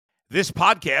This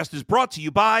podcast is brought to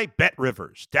you by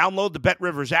BetRivers. Download the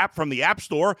BetRivers app from the App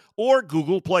Store or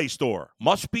Google Play Store.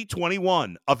 Must be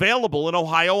 21. Available in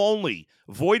Ohio only.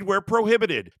 Void where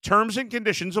prohibited. Terms and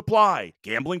conditions apply.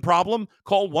 Gambling problem?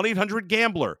 Call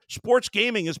 1-800-GAMBLER. Sports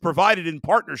gaming is provided in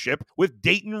partnership with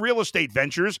Dayton Real Estate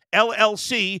Ventures,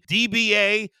 LLC,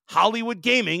 DBA, Hollywood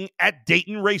Gaming at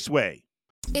Dayton Raceway.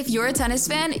 If you're a tennis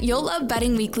fan, you'll love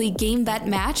Betting Weekly Game Bet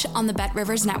Match on the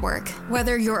BetRivers Network.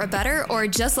 Whether you're a bettor or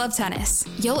just love tennis,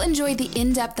 you'll enjoy the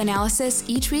in-depth analysis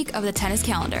each week of the tennis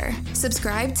calendar.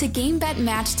 Subscribe to Game Bet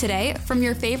Match today from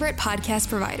your favorite podcast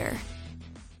provider.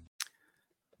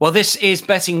 Well, this is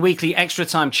Betting Weekly Extra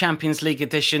Time Champions League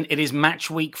edition. It is match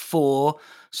week 4.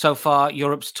 So far,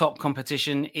 Europe's top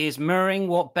competition is mirroring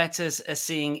what bettors are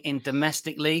seeing in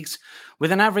domestic leagues,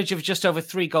 with an average of just over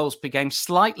 3 goals per game,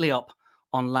 slightly up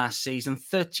on last season.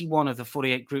 31 of the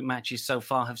 48 group matches so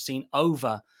far have seen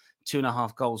over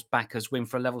 2.5 goals. Backers win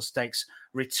for a level stakes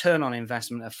return on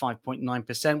investment of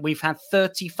 5.9%. We've had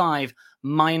 35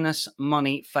 minus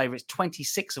money favourites,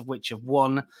 26 of which have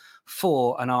won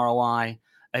for an ROI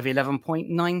of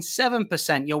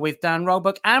 11.97%. You're with Dan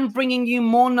Roebuck and bringing you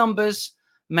more numbers,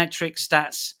 metrics,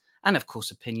 stats, and of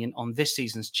course opinion on this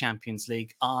season's Champions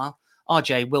League are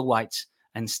RJ, Will White,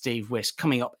 and Steve Wyss.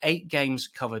 Coming up, 8 games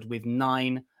covered with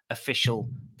 9 official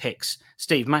picks.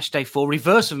 Steve, match day 4,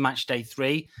 reverse of match day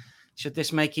 3. Should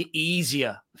this make it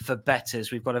easier for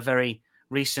bettors? We've got a very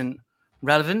recent,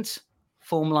 relevant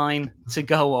form line to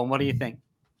go on. What do you think?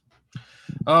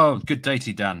 Oh, good day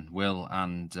to you, Dan, Will,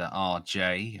 and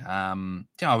RJ.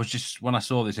 I was just, when I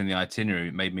saw this in the itinerary,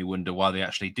 it made me wonder why they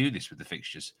actually do this with the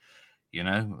fixtures. You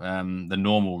know, the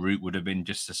normal route would have been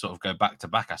just to sort of go back to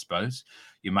back, I suppose.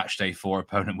 Your match day 4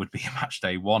 opponent would be your match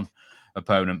day 1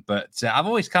 opponent. But I've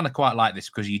always kind of quite liked this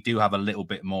because you do have a little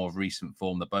bit more of recent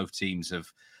form that both teams have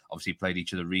obviously played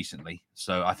each other recently.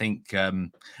 So I think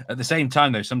at the same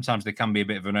time, though, sometimes there can be a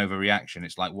bit of an overreaction.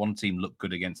 It's like one team looked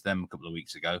good against them a couple of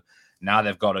weeks ago. Now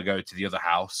they've got to go to the other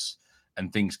house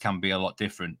and things can be a lot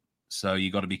different. So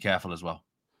you've got to be careful as well.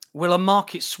 Will a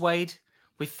market swayed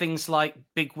with things like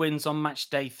big wins on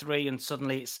match day 3 and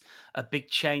suddenly it's a big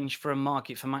change for a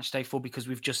market for match day 4 because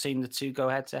we've just seen the two go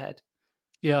head to head?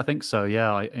 Yeah, I think so.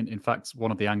 Yeah, in fact,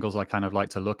 one of the angles I kind of like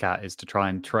to look at is to try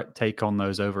and take on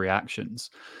those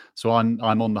overreactions. So I'm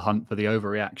on the hunt for the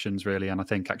overreactions, really, and I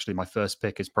think actually my first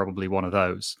pick is probably one of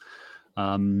those.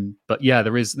 But yeah,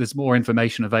 there's more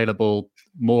information available,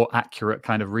 more accurate,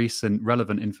 kind of recent,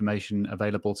 relevant information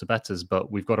available to bettors.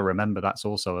 But we've got to remember that's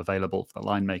also available for the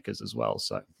line makers as well.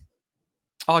 So,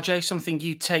 RJ, something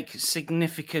you take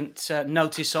significant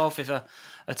notice of if a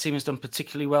team has done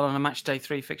particularly well on a match day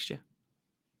 3 fixture?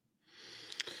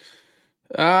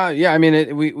 Yeah, I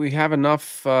mean, we have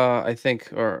enough, I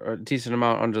think, or a decent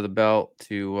amount under the belt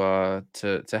to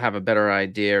have a better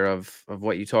idea of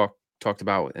what you talked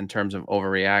about in terms of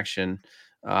overreaction.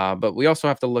 But we also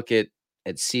have to look at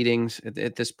seedings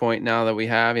at this point now that we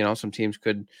have. You know, some teams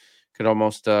could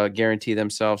almost guarantee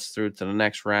themselves through to the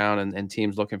next round, and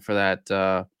teams looking for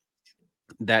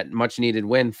that much needed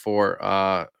win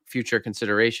for future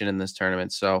consideration in this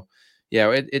tournament. So,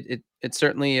 yeah, it's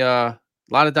certainly a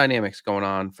lot of dynamics going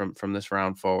on from this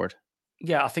round forward.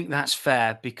 Yeah, I think that's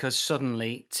fair because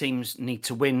suddenly teams need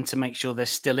to win to make sure they're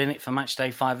still in it for match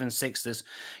day 5 and 6. There's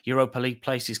Europa League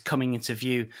places coming into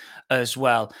view as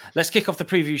well. Let's kick off the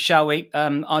preview, shall we?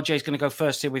 RJ is going to go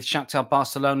first here with Shakhtar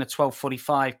Barcelona,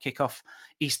 12:45 kickoff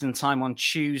Eastern time on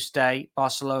Tuesday.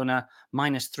 Barcelona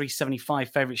minus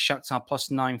 375 favourite, Shakhtar plus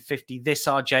 950. This,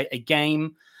 RJ, a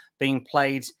game being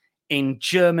played in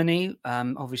Germany.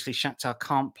 Obviously, Shakhtar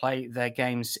can't play their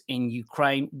games in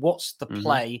Ukraine. What's the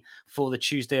play for the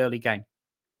Tuesday early game?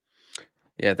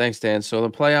 Yeah, thanks, Dan. So the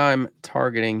play I'm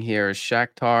targeting here is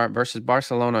Shakhtar versus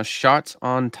Barcelona. Shots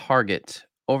on target.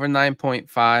 Over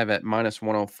 9.5 at minus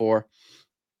 104.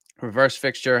 Reverse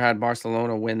fixture had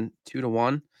Barcelona win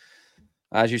 2-1.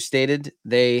 As you stated,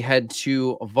 they head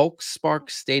to Volkspark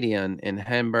Stadion in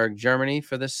Hamburg, Germany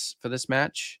for this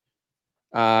match.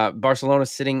 Barcelona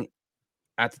sitting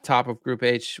at the top of Group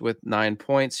H with 9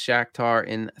 points. Shakhtar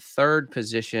in 3rd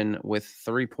position with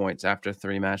 3 points after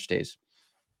 3 match days.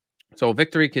 So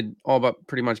victory could all but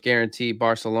pretty much guarantee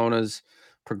Barcelona's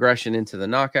progression into the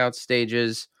knockout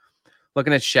stages.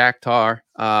 Looking at Shakhtar,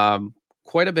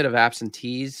 quite a bit of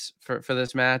absentees for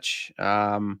this match.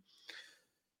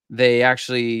 They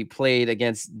actually played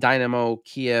against Dynamo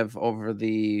Kiev over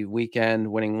the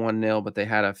weekend, winning 1-0, but they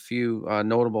had a few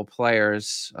notable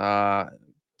players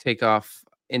take off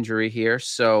injury here.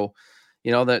 So,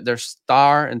 you know, their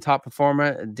star and top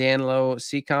performer, Danilo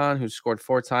Sikon, who scored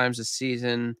 4 times this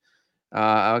season,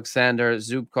 Alexander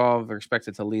Zubkov are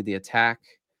expected to lead the attack.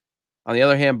 On the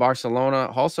other hand,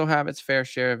 Barcelona also have its fair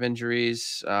share of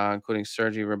injuries, including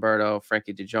Sergi Roberto,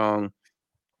 Frankie de Jong.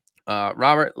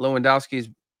 Robert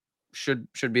Lewandowski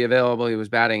should be available. He was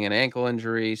batting an ankle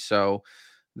injury, so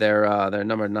their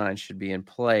number 9 should be in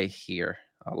play here.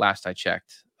 Last I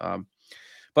checked.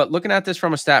 But looking at this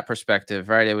from a stat perspective,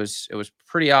 right, it was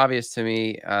pretty obvious to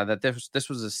me that this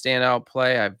was a standout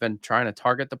play. I've been trying to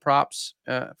target the props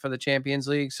for the Champions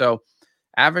League. So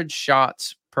average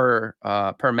shots per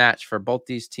match for both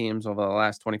these teams over the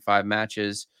last 25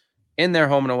 matches in their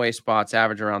home and away spots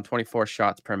average around 24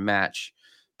 shots per match.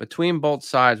 Between both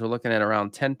sides, we're looking at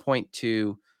around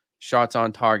 10.2 shots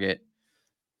on target,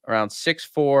 around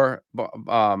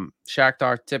 6.4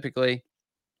 Shakhtar typically,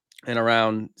 and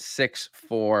around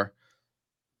 6.4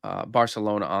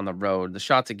 Barcelona on the road. The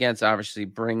shots against obviously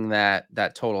bring that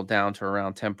total down to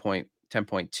around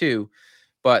 10.2,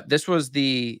 but this was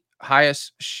the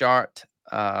highest shot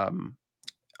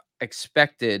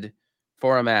expected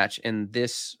for a match in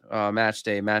this match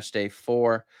day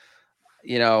 4.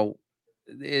 You know,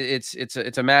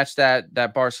 it's a match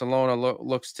that Barcelona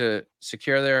looks to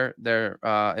secure their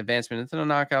advancement into the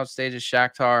knockout stages.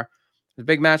 Shakhtar, a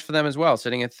big match for them as well,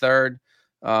 sitting at 3rd.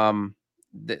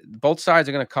 Both sides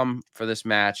are going to come for this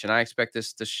match, and I expect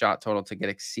this shot total to get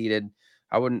exceeded.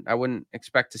 I wouldn't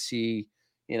expect to see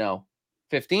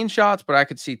 15 shots, but I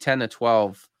could see 10 to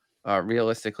 12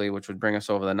 realistically, which would bring us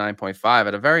over the 9.5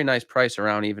 at a very nice price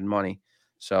around even money.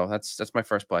 So that's my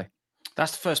first play.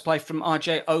 That's the first play from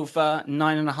RJ, over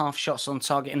 9.5 shots on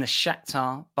target in the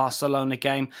Shakhtar Barcelona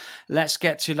game. Let's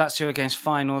get to Lazio against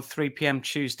Feyenoord, 3 p.m.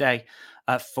 Tuesday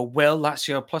for Will.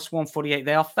 Lazio plus 148.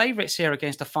 They are favourites here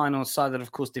against a Feyenoord side that,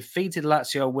 of course, defeated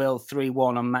Lazio Will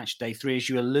 3-1 on match day 3, as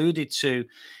you alluded to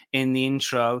in the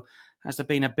intro. Has there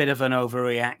been a bit of an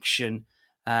overreaction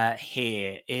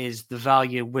here? Is the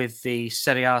value with the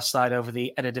Serie A side over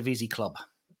the Eredivisie club?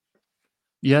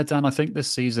 Yeah, Dan, I think this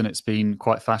season it's been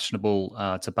quite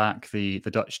fashionable to back the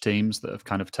Dutch teams that have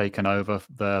kind of taken over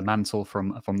the mantle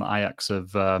from the Ajax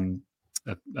of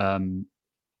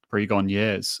pre-gone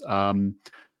years. And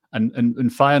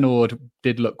Feyenoord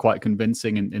did look quite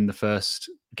convincing in the first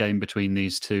game between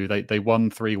these two. They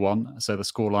won 3-1, so the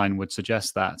scoreline would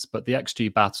suggest that. But the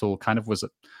XG battle kind of was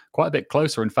quite a bit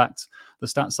closer. In fact, the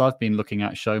stats I've been looking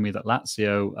at show me that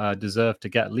Lazio deserved to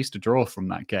get at least a draw from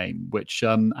that game, which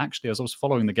actually, as I was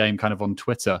following the game kind of on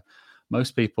Twitter,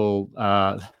 most people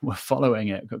were following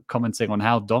it, commenting on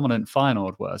how dominant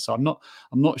Feyenoord were. So I'm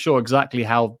not sure exactly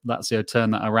how Lazio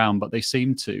turned that around, but they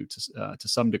seem to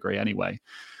some degree anyway.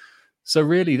 So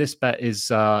really, this bet is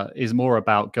more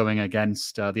about going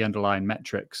against the underlying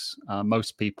metrics.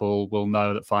 Most people will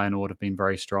know that Feyenoord have been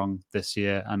very strong this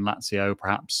year, and Lazio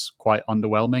perhaps quite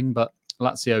underwhelming. But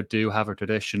Lazio do have a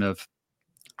tradition of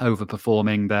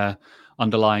overperforming their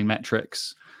underlying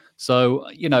metrics. So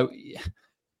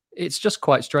it's just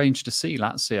quite strange to see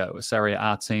Lazio, a Serie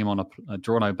A team, on a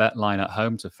draw no bet line at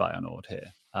home to Feyenoord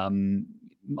here.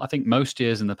 I think most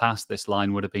years in the past, this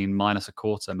line would have been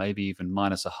 -0.25, maybe even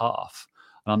 -0.5.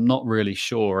 And I'm not really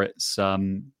sure it's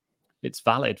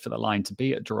valid for the line to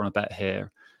be at draw no bet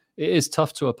here. It is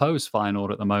tough to oppose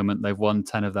Feyenoord at the moment. They've won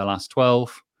 10 of their last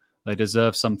 12. They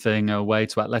deserve something away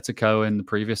to Atletico in the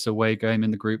previous away game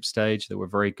in the group stage. They were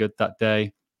very good that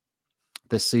day.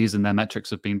 This season, their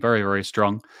metrics have been very, very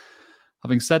strong.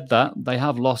 Having said that, they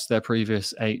have lost their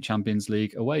previous 8 Champions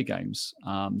League away games.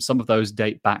 Some of those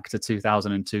date back to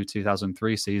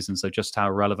 2002-2003 season, so just how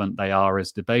relevant they are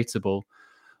is debatable.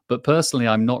 But personally,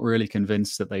 I'm not really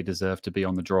convinced that they deserve to be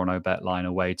on the draw no bet line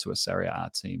away to a Serie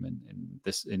A team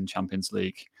in Champions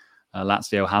League.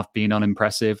 Lazio have been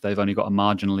unimpressive. They've only got a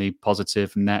marginally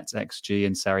positive net XG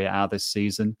in Serie A this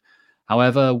season.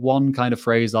 However, one kind of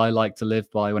phrase I like to live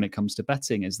by when it comes to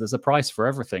betting is there's a price for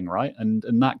everything, right? And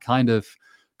that kind of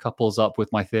couples up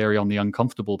with my theory on the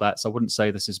uncomfortable bets. I wouldn't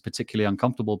say this is a particularly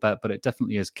uncomfortable bet, but it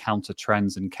definitely is counter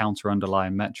trends and counter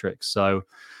underlying metrics. So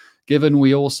given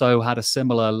we also had a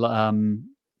similar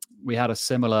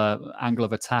angle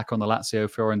of attack on the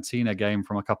Lazio-Fiorentina game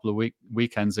from a couple of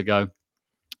weekends ago,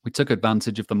 we took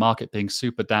advantage of the market being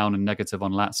super down and negative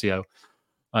on Lazio.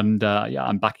 And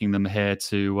I'm backing them here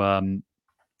to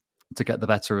get the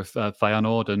better of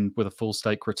Feyenoord, and with a full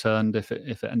stake returned if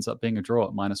it ends up being a draw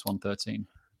at -113.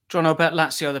 Draw no bet,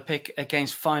 Lazio the pick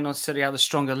against Feyenoord. Serie A, the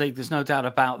stronger league. There's no doubt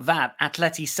about that.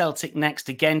 Atleti Celtic next,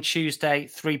 again Tuesday,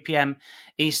 3 p.m.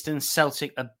 Eastern.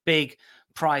 Celtic a big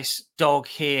price dog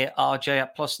here. RJ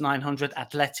at +900.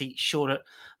 Atleti short at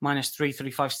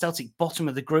 -335. Celtic bottom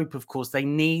of the group, of course. They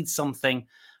need something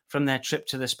from their trip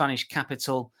to the Spanish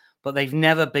capital, but they've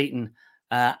never beaten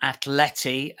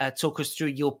Atleti. Talk us through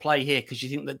your play here, because you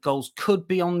think that goals could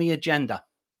be on the agenda.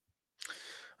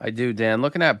 I do, Dan.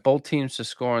 Looking at both teams to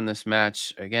score in this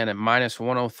match, again at minus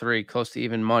 103, close to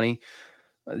even money.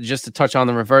 Just to touch on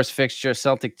the reverse fixture,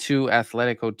 Celtic 2,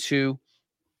 Atletico 2.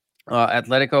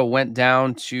 Atletico went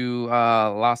down to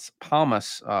Las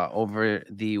Palmas over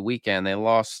the weekend. They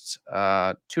lost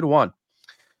 2-1.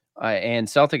 And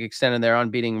Celtic extended their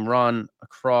unbeaten run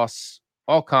across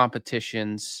all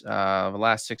competitions. The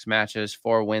last 6 matches,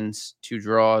 4 wins, 2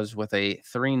 draws, with a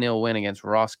 3-0 win against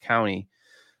Ross County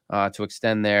to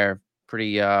extend their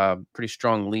pretty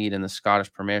strong lead in the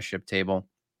Scottish Premiership table.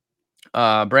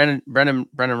 Brendan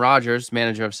Rodgers,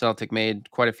 manager of Celtic, made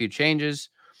quite a few changes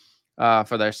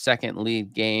for their second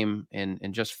league game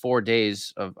in just 4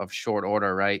 days of short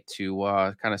order, right,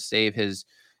 to kind of save his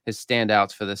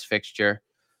standouts for this fixture.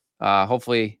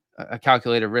 Hopefully a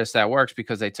calculated risk that works,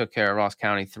 because they took care of Ross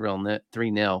County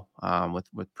 3-0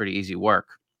 with pretty easy work.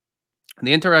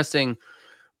 The interesting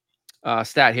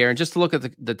stat here, and just to look at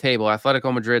the table,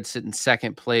 Atletico Madrid sit in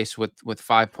second place with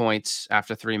 5 points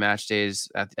after 3 match days.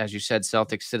 As you said,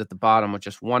 Celtics sit at the bottom with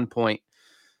just 1 point.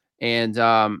 And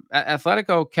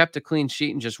Atletico kept a clean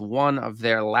sheet in just one of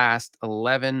their last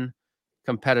 11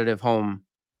 competitive home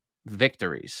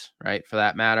victories, right, for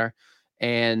that matter.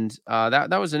 And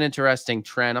that was an interesting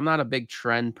trend. I'm not a big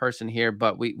trend person here,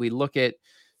 but we look at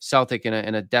Celtic in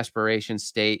a desperation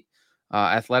state.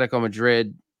 Atletico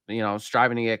Madrid,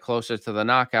 striving to get closer to the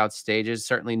knockout stages.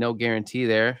 Certainly no guarantee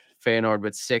there. Feyenoord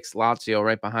with 6, Lazio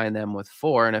right behind them with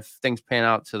 4. And if things pan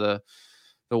out to the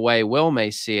way Will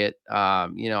may see it,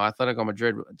 Atletico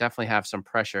Madrid definitely have some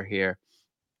pressure here.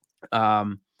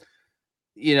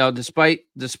 Despite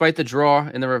the draw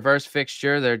in the reverse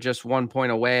fixture, they're just 1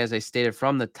 point away, as I stated,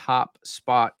 from the top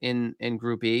spot in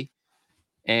Group E.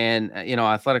 And,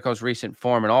 Atletico's recent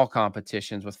form in all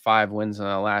competitions, with 5 wins in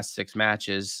the last 6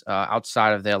 matches,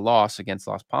 outside of their loss against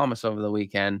Las Palmas over the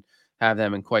weekend, have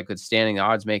them in quite good standing. The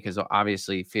odds makers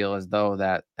obviously feel as though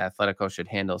that Atletico should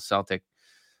handle Celtic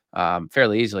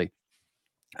fairly easily.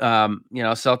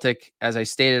 Celtic, as I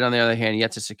stated, on the other hand,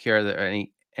 yet to secure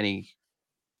any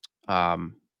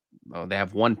they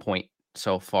have 1 point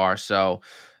so far. So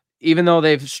even though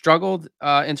they've struggled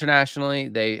internationally,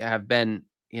 they have been,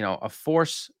 a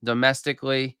force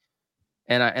domestically.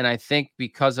 And I think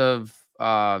because of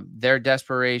their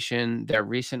desperation, their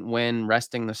recent win,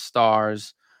 resting the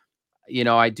stars,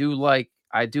 I do like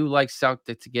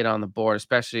Celtic to get on the board,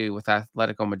 especially with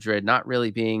Atletico Madrid not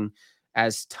really being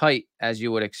as tight as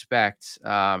you would expect.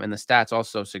 And the stats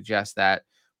also suggest that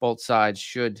both sides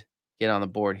should get on the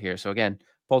board here. So again,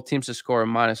 both teams to score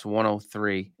minus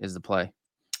 103 is the play.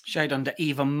 Shade under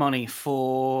even money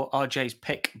for RJ's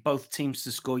pick. Both teams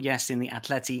to score, yes, in the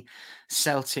Atleti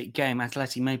Celtic game.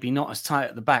 Atleti maybe not as tight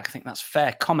at the back. I think that's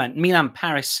fair comment. Milan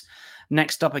Paris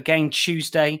next up again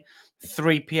Tuesday,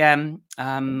 3 p.m.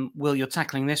 Will, you're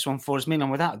tackling this one for us. Milan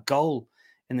without a goal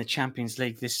in the Champions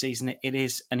League this season. It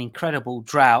is an incredible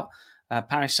drought.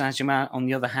 Paris Saint-Germain, on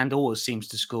the other hand, always seems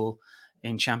to score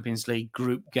in Champions League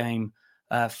group game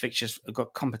fixtures.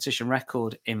 Got competition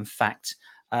record, in fact.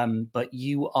 But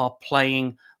you are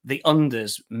playing the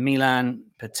unders. Milan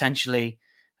potentially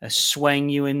swaying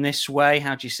you in this way.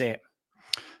 How do you see it?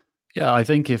 Yeah, I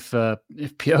think if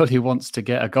Pioli wants to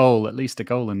get a goal, at least a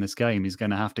goal in this game, he's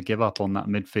going to have to give up on that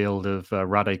midfield of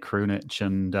Rade Krunic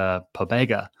and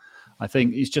Pobega. I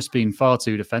think he's just been far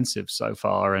too defensive so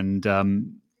far. And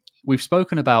we've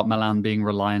spoken about Milan being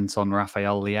reliant on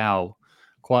Rafael Leao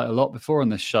quite a lot before on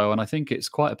this show. And I think it's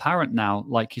quite apparent now,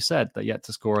 like you said, they're yet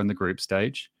to score in the group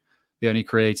stage. They only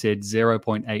created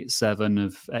 0.87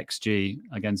 of XG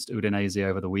against Udinese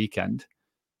over the weekend.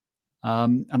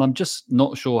 And I'm just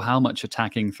not sure how much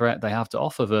attacking threat they have to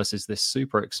offer versus this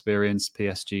super experienced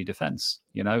PSG defense.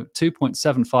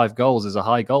 2.75 goals is a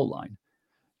high goal line.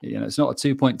 It's not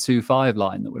a 2.25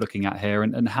 line that we're looking at here.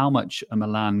 And how much are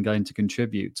Milan going to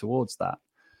contribute towards that?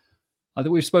 I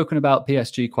think we've spoken about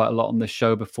PSG quite a lot on this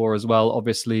show before as well.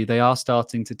 Obviously, they are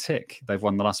starting to tick. They've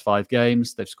won the last 5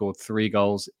 games. They've scored 3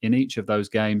 goals in each of those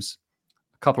games.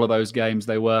 A couple of those games,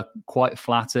 they were quite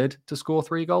flattered to score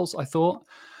 3 goals, I thought.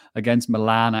 Against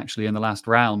Milan, actually, in the last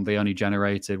round, they only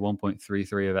generated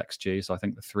 1.33 of XG. So I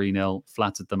think the 3-0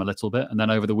 flattered them a little bit. And then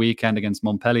over the weekend against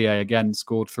Montpellier, again,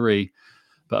 scored 3,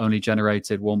 but only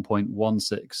generated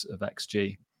 1.16 of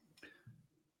XG.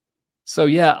 So,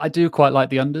 yeah, I do quite like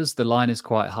the unders. The line is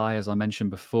quite high, as I mentioned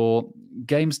before.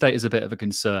 Game state is a bit of a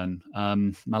concern.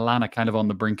 Milan are kind of on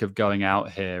the brink of going out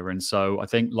here. And so I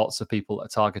think lots of people are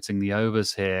targeting the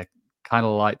overs here, kind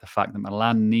of like the fact that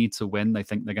Milan need to win. They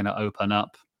think they're going to open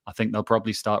up. I think they'll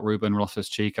probably start Ruben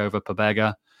Loftus-Cheek over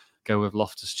Pobega. go with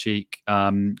Loftus-Cheek,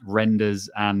 Renders,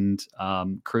 and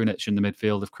Krunic in the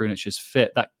midfield. If Krunic is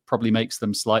fit, that probably makes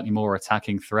them slightly more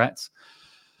attacking threats.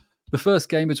 The first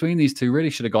game between these two really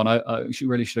should have gone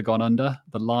under.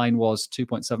 The line was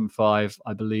 2.75,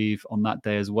 I believe, on that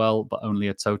day as well, but only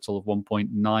a total of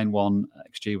 1.91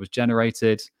 XG was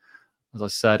generated. As I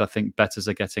said, I think bettors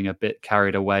are getting a bit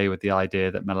carried away with the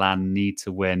idea that Milan need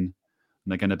to win, and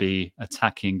they're going to be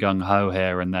attacking gung-ho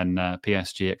here, and then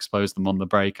PSG expose them on the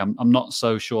break. I'm not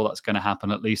so sure that's going to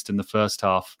happen, at least in the first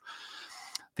half.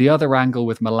 The other angle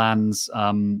with Milan's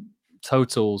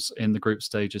totals in the group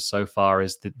stages so far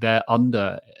is that they're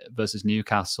under versus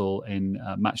Newcastle in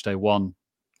Matchday 1,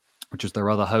 which was their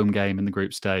other home game in the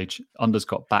group stage. Unders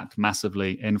got backed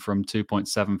massively, in from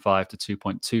 2.75 to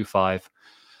 2.25.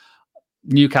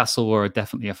 Newcastle were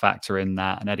definitely a factor in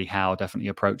that, and Eddie Howe definitely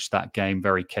approached that game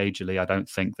very cagily. I don't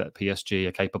think that PSG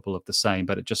are capable of the same,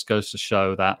 but it just goes to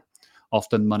show that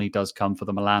often money does come for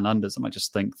the Milan unders, and I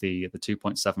just think the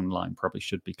 2.7 line probably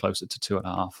should be closer to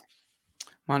 2.5.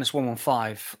 Minus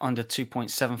 115 under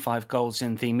 2.75 goals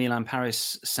in the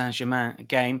Milan-Paris Saint-Germain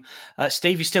game.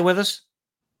 Steve, you still with us?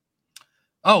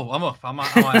 Oh, I'm up. Am I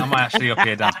actually up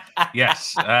here, Dan?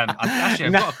 Yes. I've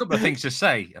got a couple of things to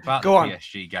say about the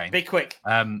PSG game. Be quick.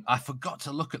 I forgot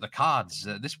to look at the cards.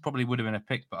 This probably would have been a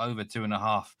pick, but over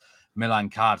 2.5 Milan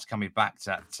cards can be backed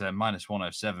at minus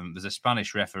 107. There's a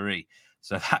Spanish referee,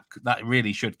 so that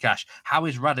really should cash. How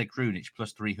is Radek Krunic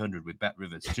plus 300 with Bet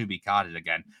Rivers to be carded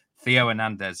again? Theo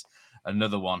Hernandez,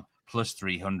 another one, plus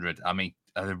 300. I mean,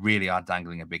 they really are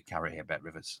dangling a big carrot here, Bet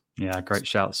Rivers. Yeah, great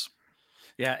shouts.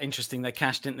 Yeah, interesting. They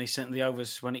cashed, didn't they? Certainly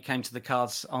overs when it came to the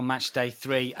cards on match day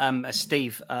 3.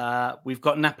 Steve, we've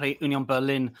got Napoli Union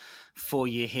Berlin for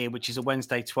you here, which is a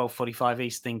Wednesday 12:45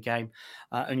 Eastern game.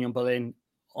 Union Berlin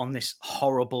on this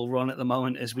horrible run at the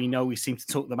moment, as we know. We seem to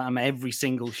talk about them every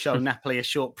single show. Napoli are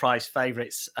short price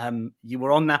favourites. You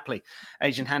were on Napoli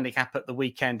Asian handicap at the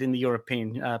weekend in the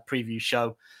European preview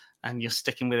show, and you're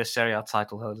sticking with the Serie A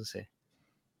title holders here.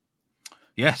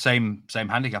 Yeah, same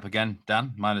handicap again,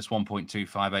 Dan. Minus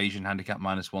 1.25 Asian handicap,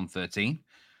 minus 113.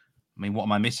 I mean, what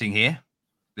am I missing here?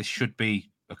 This should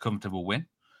be a comfortable win.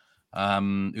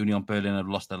 Union Berlin have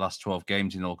lost their last 12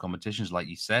 games in all competitions, like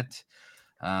you said.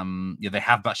 They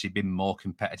have actually been more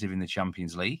competitive in the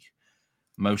Champions League,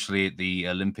 mostly at the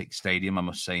Olympic Stadium, I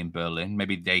must say, in Berlin.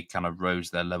 Maybe they kind of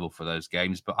rose their level for those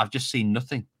games, but I've just seen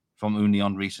nothing from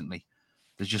Union recently.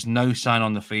 There's just no sign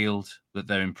on the field that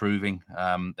they're improving.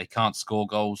 They can't score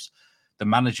goals. The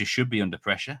manager should be under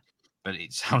pressure, but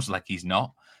it sounds like he's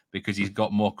not, because he's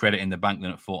got more credit in the bank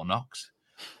than at Fort Knox.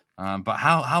 But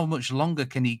how much longer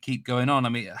can he keep going on? I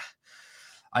mean,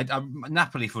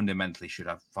 Napoli fundamentally should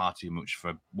have far too much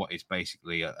for what is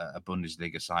basically a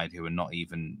Bundesliga side who are not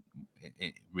even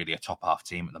really a top half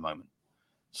team at the moment.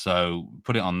 So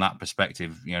put it on that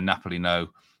perspective, Napoli know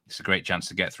it's a great chance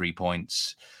to get 3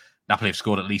 points. Napoli have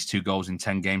scored at least 2 goals in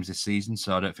 10 games this season,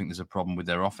 so I don't think there's a problem with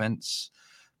their offense.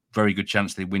 Very good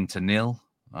chance they win to 0.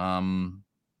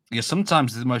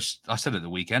 Sometimes I said at the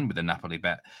weekend with the Napoli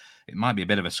bet, it might be a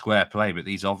bit of a square play, but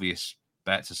these obvious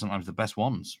bets are sometimes the best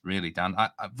ones, really, Dan.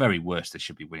 At very worst, they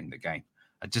should be winning the game.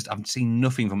 I've seen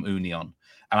nothing from Union.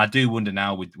 And I do wonder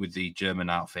now with the German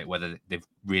outfit whether they've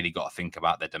really got to think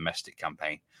about their domestic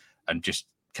campaign and just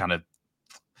kind of,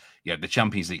 the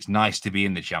Champions League's nice to be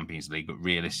in the Champions League, but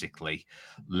realistically,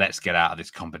 let's get out of this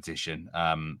competition.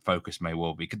 Focus may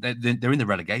well be, because they're in the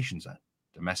relegation zone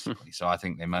domestically. So I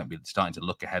think they might be starting to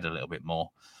look ahead a little bit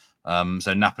more.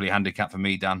 So Napoli handicap for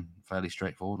me, Dan, fairly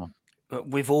straightforward one.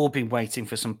 We've all been waiting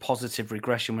for some positive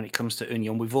regression when it comes to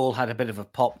Union. We've all had a bit of a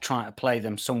pop trying to play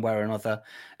them somewhere or another.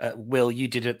 Will, you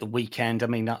did it the weekend. I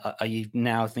mean, are you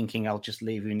now thinking I'll just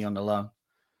leave Union alone?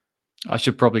 I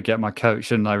should probably get my coach,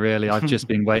 shouldn't I, really? I've just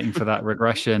been waiting for that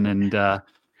regression. And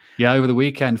over the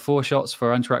weekend, 4 shots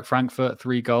for Eintracht Frankfurt,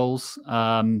 3 goals,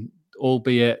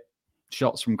 albeit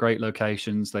shots from great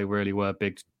locations. They really were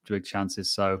big chances.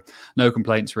 So no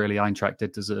complaints, really. Eintracht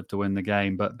did deserve to win the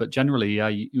game. But generally,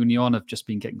 Union have just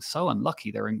been getting so unlucky.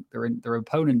 They're in their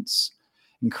opponents'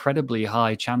 incredibly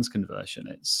high chance conversion.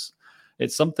 It's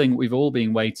something we've all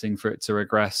been waiting for it to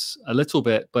regress a little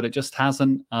bit, but it just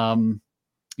hasn't.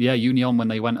 Union, when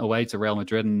they went away to Real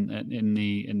Madrid in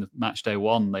the match day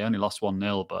 1, they only lost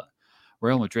 1-0, but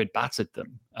Real Madrid battered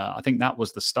them. I think that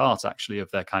was the start, actually,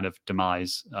 of their kind of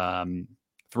demise.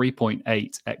 3.8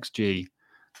 XG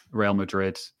Real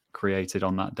Madrid created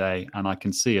on that day, and I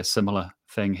can see a similar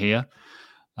thing here.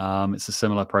 It's a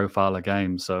similar profile of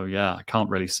game, so I can't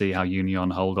really see how Union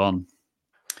hold on.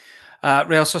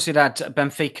 Real Sociedad,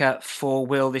 Benfica for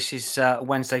Will. This is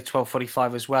Wednesday,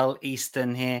 12:45 as well,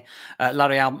 Eastern here. La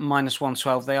Real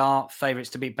 -112. They are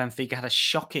favourites to beat Benfica. Had a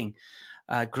shocking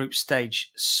group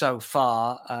stage so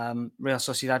far. Real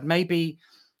Sociedad maybe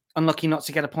unlucky not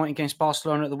to get a point against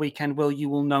Barcelona at the weekend. Will, you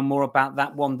will know more about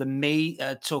that one than me.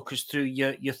 Talk us through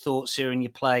your thoughts here and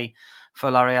your play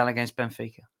for La Real against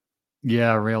Benfica.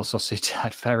 Yeah, Real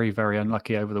Sociedad, very, very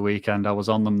unlucky over the weekend. I was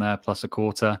on them there plus a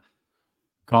quarter.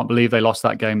 Can't believe they lost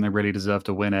that game. They really deserved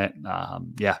to win it.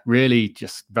 Yeah, really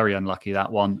just very unlucky,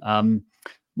 that one.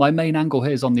 My main angle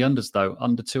here is on the unders, though.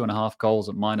 Under 2.5 goals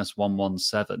at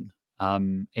 -117.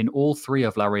 In all three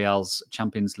of La Real's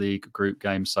Champions League group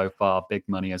games so far, big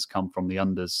money has come from the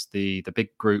unders. The big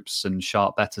groups and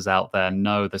sharp bettors out there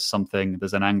know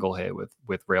there's an angle here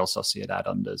with Real Sociedad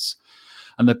unders.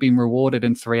 And they've been rewarded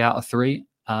in 3 out of 3.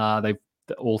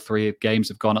 All 3 games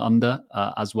have gone under,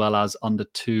 as well as under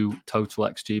 2 total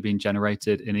XG being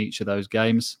generated in each of those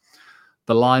games.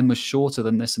 The line was shorter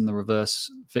than this in the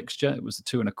reverse fixture. It was the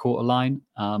 2.25 line.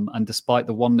 And despite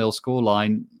the 1-0 score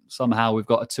line, somehow we've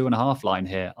got a 2.5 line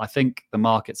here. I think the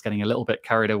market's getting a little bit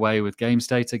carried away with game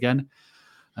state again.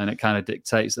 And it kind of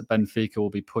dictates that Benfica will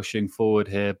be pushing forward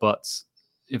here. But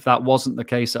if that wasn't the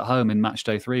case at home in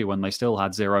Matchday 3, when they still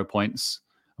had 0 points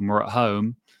and were at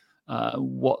home,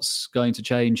 what's going to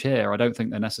change here? I don't think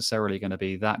they're necessarily going to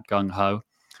be that gung-ho.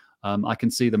 I can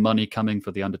see the money coming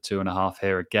for the under 2.5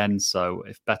 here again. So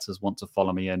if bettors want to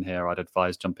follow me in here, I'd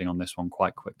advise jumping on this one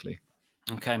quite quickly.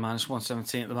 Okay,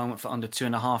 -117 at the moment for under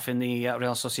 2.5 in the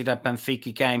Real Sociedad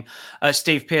Benfica game.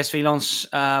 Steve, PSV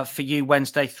Lens for you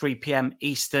Wednesday, 3 p.m.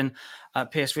 Eastern.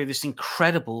 PSV, this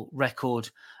incredible record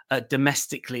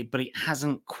domestically, but it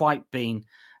hasn't quite been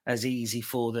as easy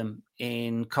for them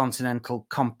in continental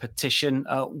competition.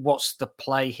 What's the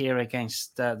play here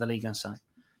against the Liga side?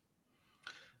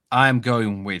 I'm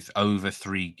going with over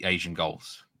 3 Asian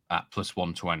goals at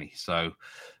 +120. So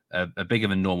a bigger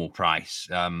than normal price.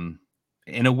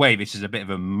 In a way, this is a bit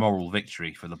of a moral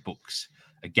victory for the books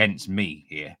against me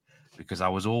here, because I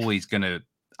was always going to...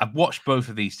 I've watched both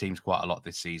of these teams quite a lot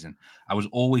this season. I was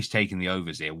always taking the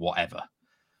overs here, whatever,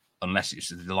 unless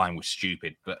the line was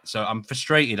stupid. But so I'm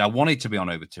frustrated. I wanted to be on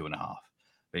over 2.5,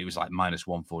 but it was like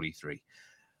 -143.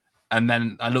 And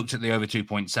then I looked at the over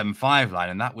 2.75 line,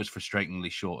 and that was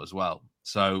frustratingly short as well.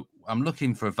 So I'm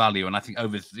looking for a value, and I think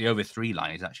the over 3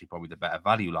 line is actually probably the better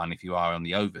value line if you are on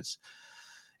the overs.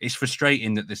 It's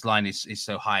frustrating that this line is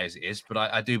so high as it is, but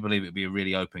I do believe it'll be a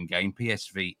really open game.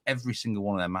 PSV, every single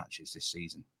one of their matches this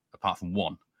season, apart from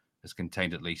one, has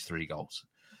contained at least 3 goals.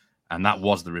 And that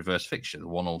was the reverse fixture, the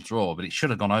 1-1 draw, but it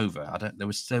should have gone over. There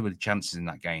was so many chances in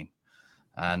that game.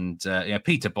 And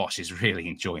Peter Bosz is really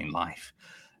enjoying life.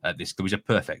 This was a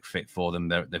perfect fit for them.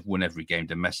 They've won every game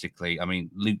domestically. I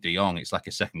mean, Luke de Jong, it's like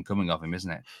a second coming of him,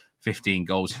 isn't it? 15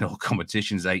 goals in all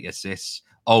competitions, 8 assists.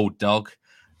 Old dog,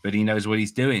 but he knows what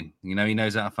he's doing. He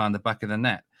knows how to find the back of the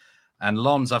net. And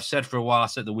Lens, I've said for a while, I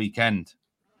said the weekend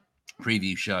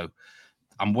preview show,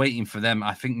 I'm waiting for them.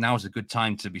 I think now's a good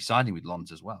time to be siding with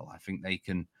Lens as well. I think they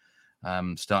can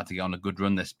start to get on a good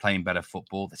run. They're playing better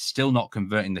football. They're still not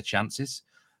converting the chances.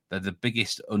 They're the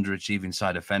biggest underachieving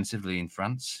side offensively in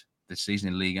France this season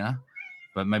in Liga,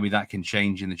 but maybe that can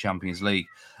change in the Champions League.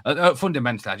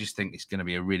 Fundamentally, I just think it's going to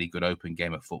be a really good open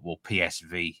game of football.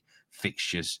 PSV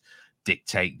fixtures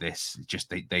dictate this. Just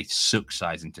they suck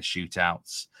size into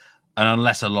shootouts. And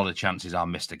unless a lot of chances are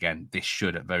missed again, this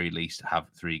should at very least have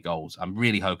 3 goals. I'm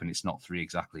really hoping it's not 3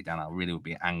 exactly, Dan. I really would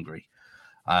be angry.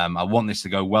 I want this to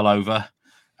go well over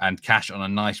and cash on a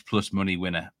nice plus money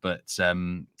winner. But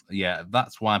yeah,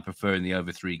 that's why I'm preferring the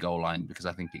over 3 goal line, because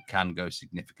I think it can go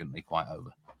significantly quite over.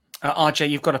 RJ,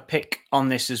 you've got a pick on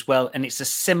this as well, and it's a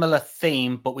similar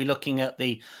theme, but we're looking at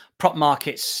the prop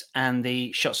markets and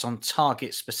the shots on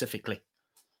target specifically.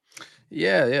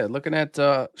 Yeah. Looking at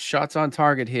shots on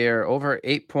target here, over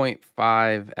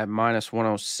 8.5 at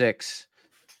 -106.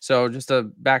 So just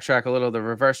to backtrack a little, the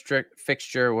reverse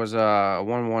fixture was a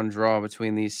 1-1 draw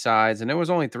between these sides, and there was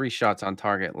only 3 shots on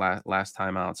target last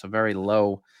time out. So very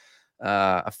low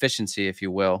efficiency, if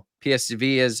you will.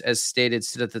 PSV, as stated,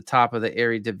 sit at the top of the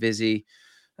Eredivisie.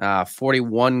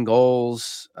 41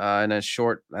 goals in a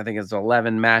short, I think it's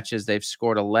 11 matches. They've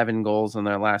scored 11 goals in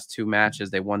their last 2 matches.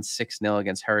 They won 6-0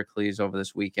 against Heracles over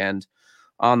this weekend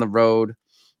on the road.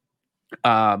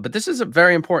 But this is a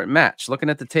very important match. Looking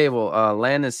at the table,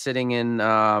 Len is sitting in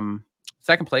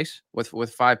second place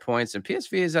with 5 points, and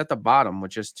PSV is at the bottom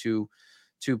with just two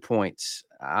points.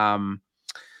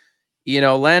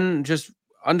 Len just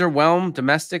underwhelmed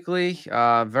domestically,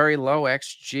 very low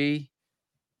XG.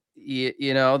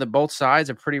 you know, the both sides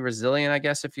are pretty resilient, I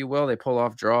guess, if you will. They pull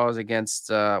off draws against,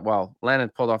 Len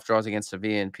pulled off draws against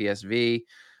Sevilla and PSV.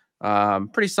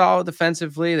 Pretty solid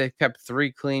defensively. They've kept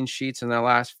 3 clean sheets in their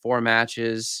last 4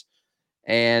 matches,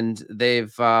 and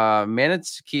they've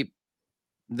managed to keep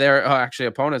their actually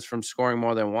opponents from scoring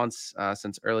more than once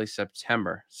since early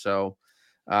September. So,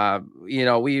 you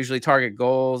know, we usually target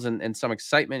goals and some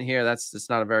excitement here. That's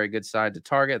not a very good side to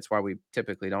target. That's why we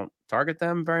typically don't target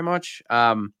them very much.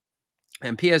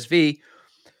 And PSV, a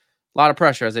lot of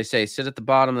pressure, as they say, sit at the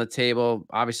bottom of the table.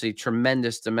 Obviously,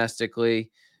 tremendous domestically,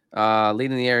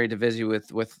 leading the area division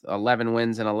with 11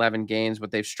 wins and 11 games, but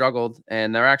they've struggled,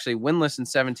 and they're actually winless in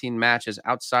 17 matches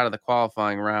outside of the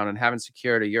qualifying round and haven't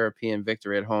secured a European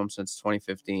victory at home since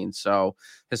 2015. So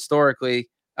historically,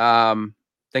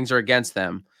 things are against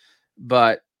them.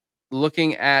 But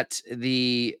looking at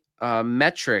the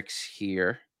metrics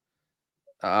here,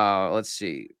 let's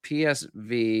see,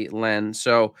 PSV Len.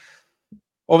 So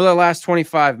over the last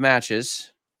 25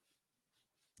 matches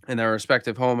in their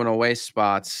respective home and away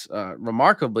spots,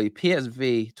 remarkably,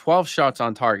 PSV 12 shots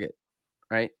on target,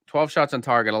 right? 12 shots on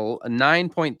target, a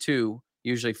 9.2,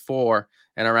 usually 4,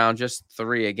 and around just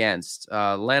 3 against.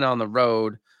 Len on the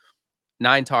road,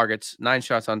 9 targets, 9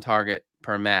 shots on target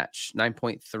per match,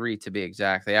 9.3 to be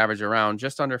exact. They average around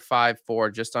just under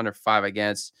 5-4, just under 5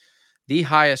 against. The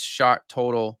highest shot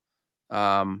total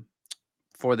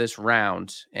for this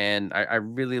round, and I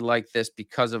really like this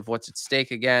because of what's at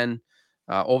stake again.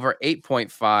 Over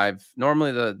 8.5.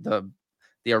 Normally the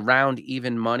around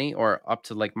even money or up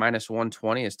to like minus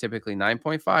 120 is typically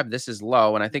 9.5. This is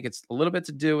low, and I think it's a little bit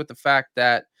to do with the fact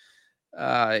that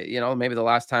you know, maybe the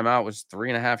last time out was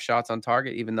 3.5 shots on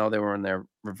target, even though they were in their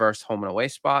reverse home and away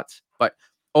spots. But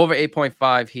over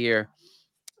 8.5 here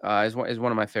is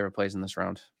one of my favorite plays in this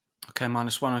round. Okay,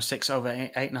 minus 106 over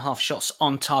 8.5 shots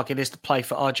on target is the play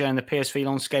for RJ in the PSV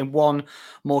Lens game. One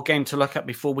more game to look at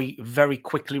before we very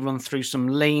quickly run through some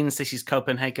leans. This is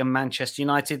Copenhagen, Manchester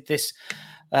United. This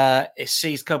it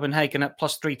sees Copenhagen at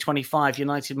plus 325,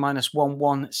 United minus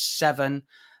 117.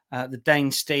 The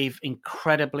Dane Steve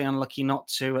incredibly unlucky not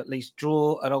to at least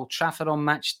draw at Old Trafford on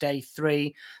match day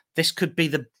 3. This could be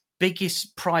the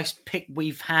biggest price pick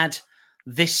we've had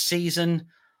this season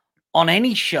on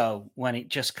any show when it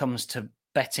just comes to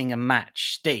betting a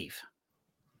match, Steve.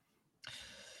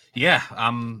 Yeah,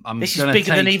 this is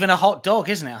bigger than even a hot dog,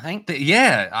 isn't it? I think.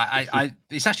 I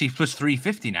it's actually plus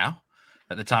 350 now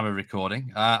at the time of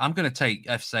recording. I'm going to take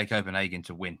FC Copenhagen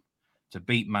to win, to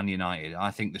beat Man United.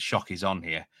 I think the shock is on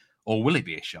here, or will it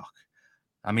be a shock?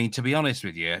 I mean, to be honest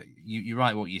with you, you're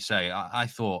right what you say. I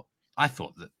thought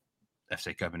that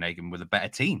FC Copenhagen were the better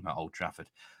team at Old Trafford.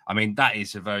 I mean, that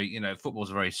is a very, you know, football's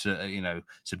a very, you know,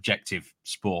 subjective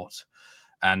sport,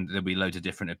 and there'll be loads of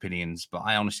different opinions. But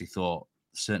I honestly thought,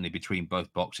 certainly between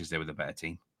both boxes, they were the better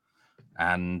team.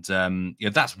 And yeah,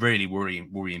 that's really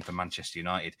worrying for Manchester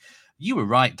United. You were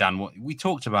right, Dan. We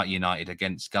talked about United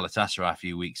against Galatasaray a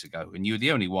few weeks ago, and you were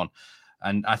the only one.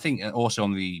 And I think also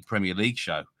on the Premier League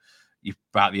show, you're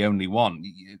about the only one.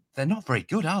 They're not very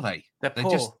good, are they?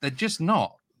 They're just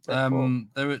not.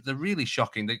 They're really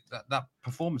shocking. That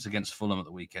performance against Fulham at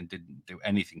the weekend didn't do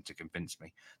anything to convince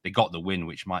me. They got the win,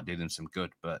 which might do them some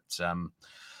good, but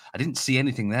I didn't see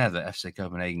anything there that FC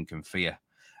Copenhagen can fear.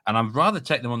 And I'd rather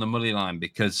take them on the money line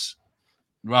because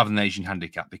rather than Asian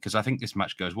handicap, because I think this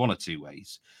match goes one or two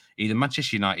ways. Either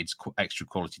Manchester United's extra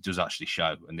quality does actually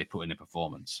show and they put in a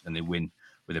performance and they win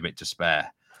with a bit to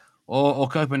spare, or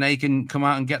Copenhagen come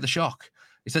out and get the shock.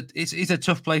 It's a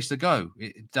tough place to go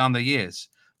down the years.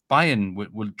 Bayern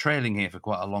were trailing here for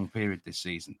quite a long period this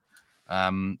season.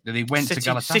 They went to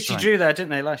Galatasaray. City drew there, didn't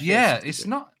they, last year? Yeah, it's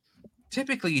not...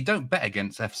 Typically, you don't bet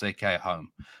against FCK at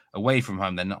home. Away from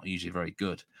home, they're not usually very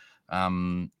good.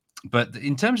 But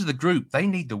in terms of the group, they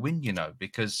need the win, you know,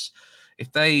 because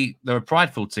if they're a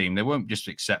prideful team, they won't just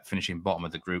accept finishing bottom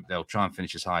of the group. They'll try and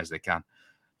finish as high as they can.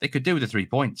 They could do with the 3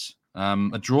 points.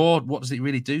 A draw, what does it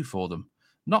really do for them?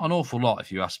 Not an awful lot,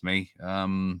 if you ask me.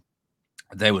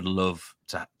 They would love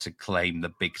to claim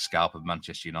the big scalp of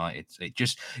Manchester United.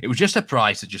 It was just a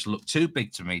price that just looked too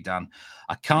big to me, Dan.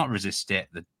 I can't resist it.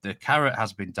 The carrot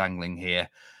has been dangling here.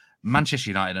 Manchester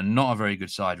United are not a very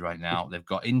good side right now. They've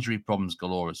got injury problems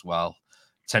galore as well.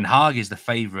 Ten Hag is the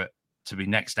favourite to be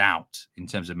next out in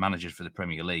terms of managers for the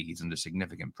Premier League. He's under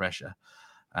significant pressure.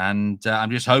 And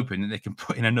I'm just hoping that they can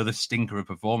put in another stinker of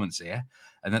performance here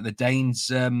and that the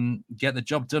Danes get the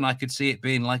job done. I could see it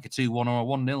being like a 2-1 or a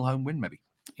 1-0 home win, maybe.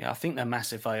 Yeah, I think they're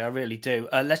massive. I really do.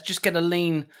 Let's just get a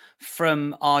lean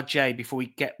from RJ before we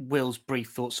get Will's brief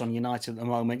thoughts on United at the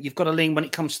moment. You've got a lean when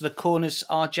it comes to the corners.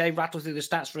 RJ, rattle through the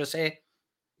stats for us here.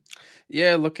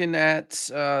 Yeah, looking at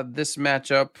this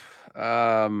matchup,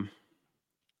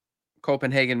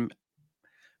 Copenhagen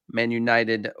Man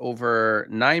United over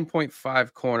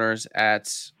 9.5 corners at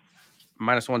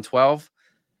minus 112.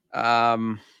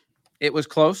 It was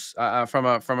close from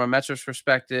a metrics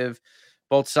perspective.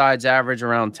 Both sides average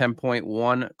around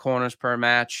 10.1 corners per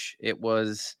match. It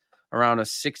was around a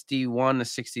 61 to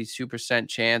 62%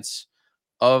 chance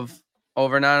of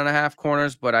over 9.5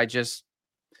 corners, but I just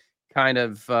kind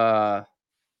of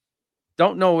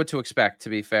don't know what to expect, to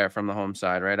be fair, from the home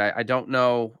side, right? I don't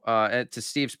know. To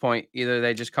Steve's point, either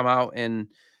they just come out and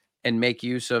make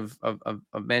use of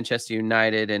Manchester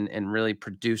United and really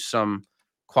produce some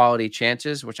quality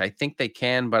chances, which I think they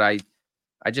can, but I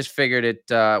just figured it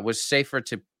was safer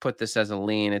to put this as a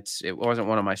lean. It wasn't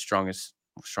one of my strongest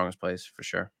plays for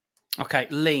sure. Okay,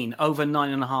 lean over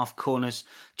 9.5 corners.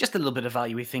 Just a little bit of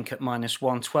value, we think, at minus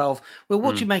 112. Well,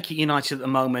 what do you make at United at the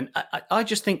moment? I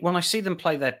just think when I see them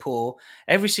play their poor,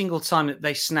 every single time that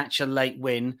they snatch a late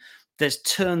win, there's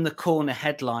turn the corner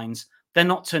headlines. They're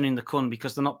not turning the corner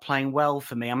because they're not playing well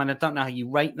for me. I mean, I don't know how you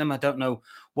rate them. I don't know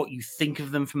what you think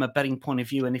of them from a betting point of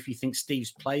view, and if you think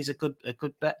Steve's play is a good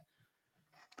bet.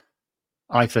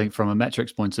 I think from a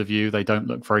metrics point of view, they don't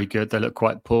look very good. They look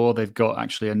quite poor. They've got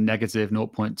actually a negative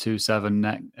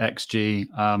 0.27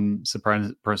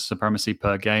 XG supremacy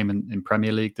per game in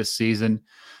Premier League this season.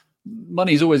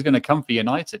 Money's always going to come for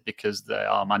United because they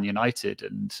are Man United,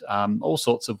 and all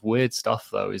sorts of weird stuff,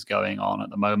 though, is going on at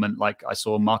the moment. Like I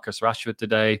saw Marcus Rashford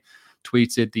today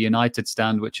tweeted the United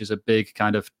stand, which is a big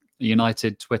kind of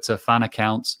United Twitter fan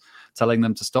account, telling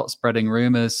them to stop spreading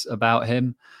rumors about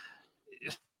him.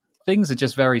 Things are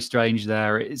just very strange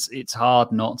there. It's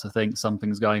hard not to think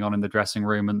something's going on in the dressing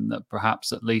room, and that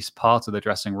perhaps at least part of the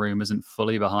dressing room isn't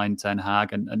fully behind Ten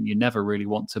Hag, and you never really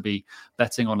want to be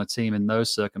betting on a team in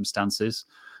those circumstances.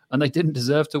 And they didn't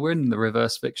deserve to win the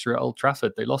reverse fixture at Old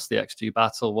Trafford. They lost the XG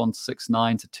battle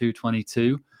 169 to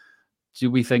 222.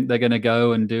 Do we think they're going to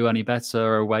go and do any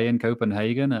better away in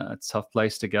Copenhagen? A tough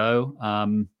place to go.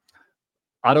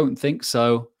 I don't think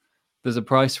so. There's a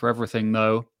price for everything,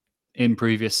 though. In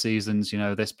previous seasons,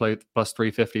 this play plus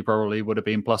 350 probably would have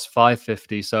been plus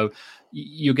 550. So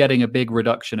you're getting a big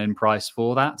reduction in price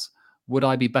for that. Would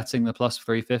I be betting the plus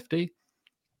 350?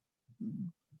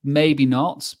 Maybe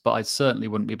not, but I certainly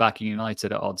wouldn't be backing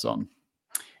United at odds on.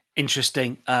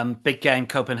 Interesting. Big game,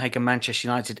 Copenhagen, Manchester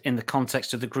United in the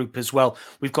context of the group as well.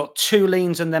 We've got two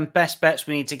leans and then best bets.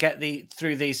 We need to get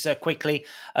through these quickly.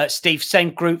 Steve,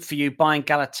 same group for you, buying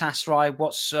Galatasaray.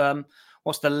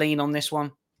 What's the lean on this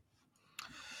one?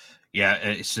 Yeah,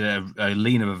 it's a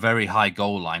lean of a very high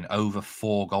goal line, over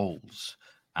 4 goals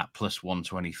at plus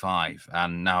 125.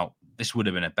 And now this would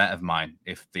have been a bet of mine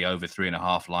if the over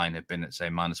 3.5 line had been at, say,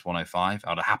 minus 105. I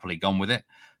would have happily gone with it.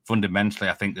 Fundamentally,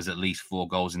 I think there's at least 4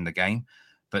 goals in the game.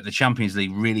 But the Champions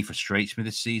League really frustrates me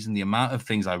this season. The amount of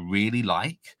things I really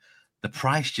like, the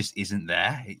price just isn't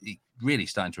there. It really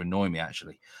starting to annoy me,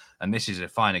 actually. And this is a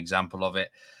fine example of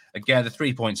it. Again, the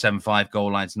 3.75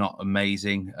 goal line's not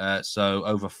amazing. So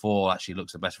over 4 actually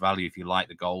looks the best value if you like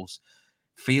the goals.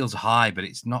 Feels high, but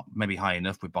it's not maybe high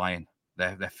enough with buying.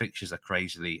 Their fixtures are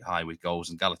crazily high with goals,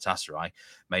 and Galatasaray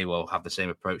may well have the same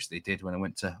approach they did when they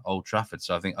went to Old Trafford.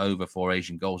 So I think over 4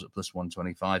 Asian goals at plus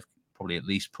 125 probably at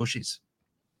least pushes.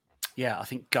 Yeah, I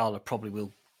think Gala probably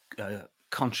will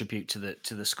contribute to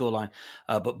the scoreline,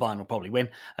 but Bayern will probably win,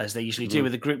 as they usually do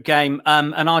with the group game.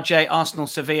 And RJ, Arsenal,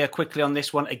 Sevilla, quickly on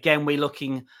this one. Again, we're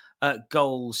looking at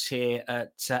goals here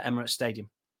at Emirates Stadium.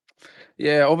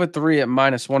 Yeah, over 3 at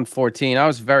minus 114. I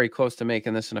was very close to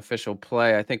making this an official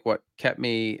play. I think what kept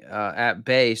me at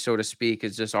bay, so to speak,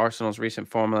 is just Arsenal's recent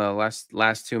form of the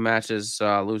last 2 matches,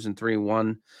 losing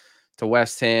 3-1 to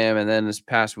West Ham, and then this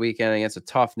past weekend against a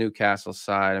tough Newcastle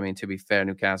side. I mean, to be fair,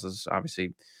 Newcastle's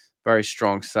obviously very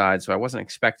strong side, so I wasn't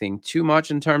expecting too much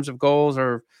in terms of goals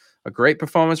or a great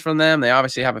performance from them. They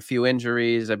obviously have a few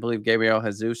injuries. I believe Gabriel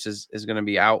Jesus is going to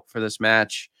be out for this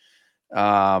match.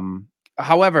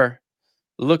 However,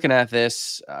 looking at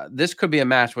this, this could be a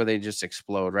match where they just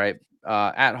explode, right?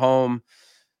 At home,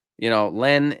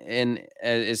 Len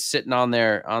is sitting on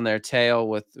their tail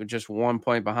with just 1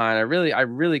 point behind. I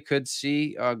really could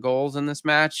see goals in this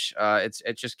match.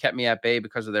 It just kept me at bay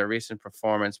because of their recent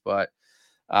performance, but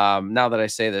now that I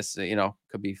say this,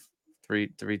 could be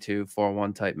 3-2,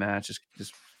 4-1 type match.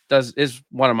 Is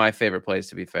one of my favorite plays,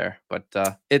 to be fair, but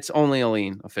it's only a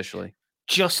lean officially.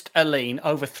 Just a lean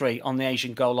over 3 on the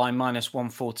Asian goal line, minus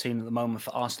 114 at the moment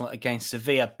for Arsenal against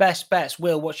Sevilla. Best bets,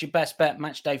 Will. What's your best bet?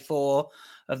 Match day 4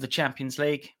 of the Champions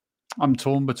League. I'm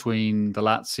torn between the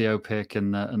Lazio pick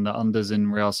and the unders in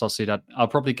Real Sociedad. I'll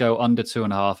probably go under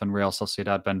 2.5 and Real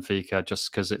Sociedad Benfica just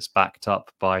because it's backed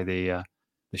up by the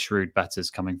shrewd bettors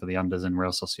coming for the unders in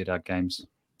Real Sociedad games.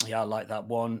 Yeah, I like that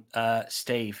one.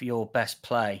 Steve, your best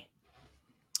play?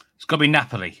 It's got to be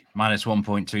Napoli, minus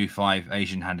 1.25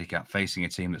 Asian handicap, facing a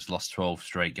team that's lost 12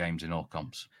 straight games in all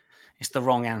comps. It's the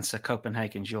wrong answer.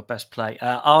 Copenhagen's your best play.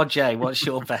 RJ, what's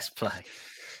your best play?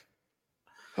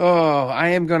 Oh, I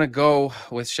am going to go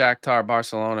with Shakhtar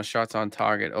Barcelona, shots on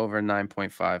target, over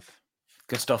 9.5.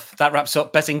 Good stuff. That wraps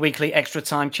up Betting Weekly Extra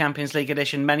Time Champions League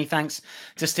edition. Many thanks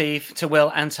to Steve, to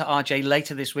Will, and to RJ.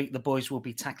 Later this week, the boys will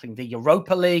be tackling the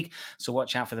Europa League, so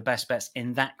watch out for the best bets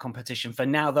in that competition. For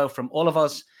now, though, from all of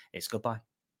us, it's goodbye.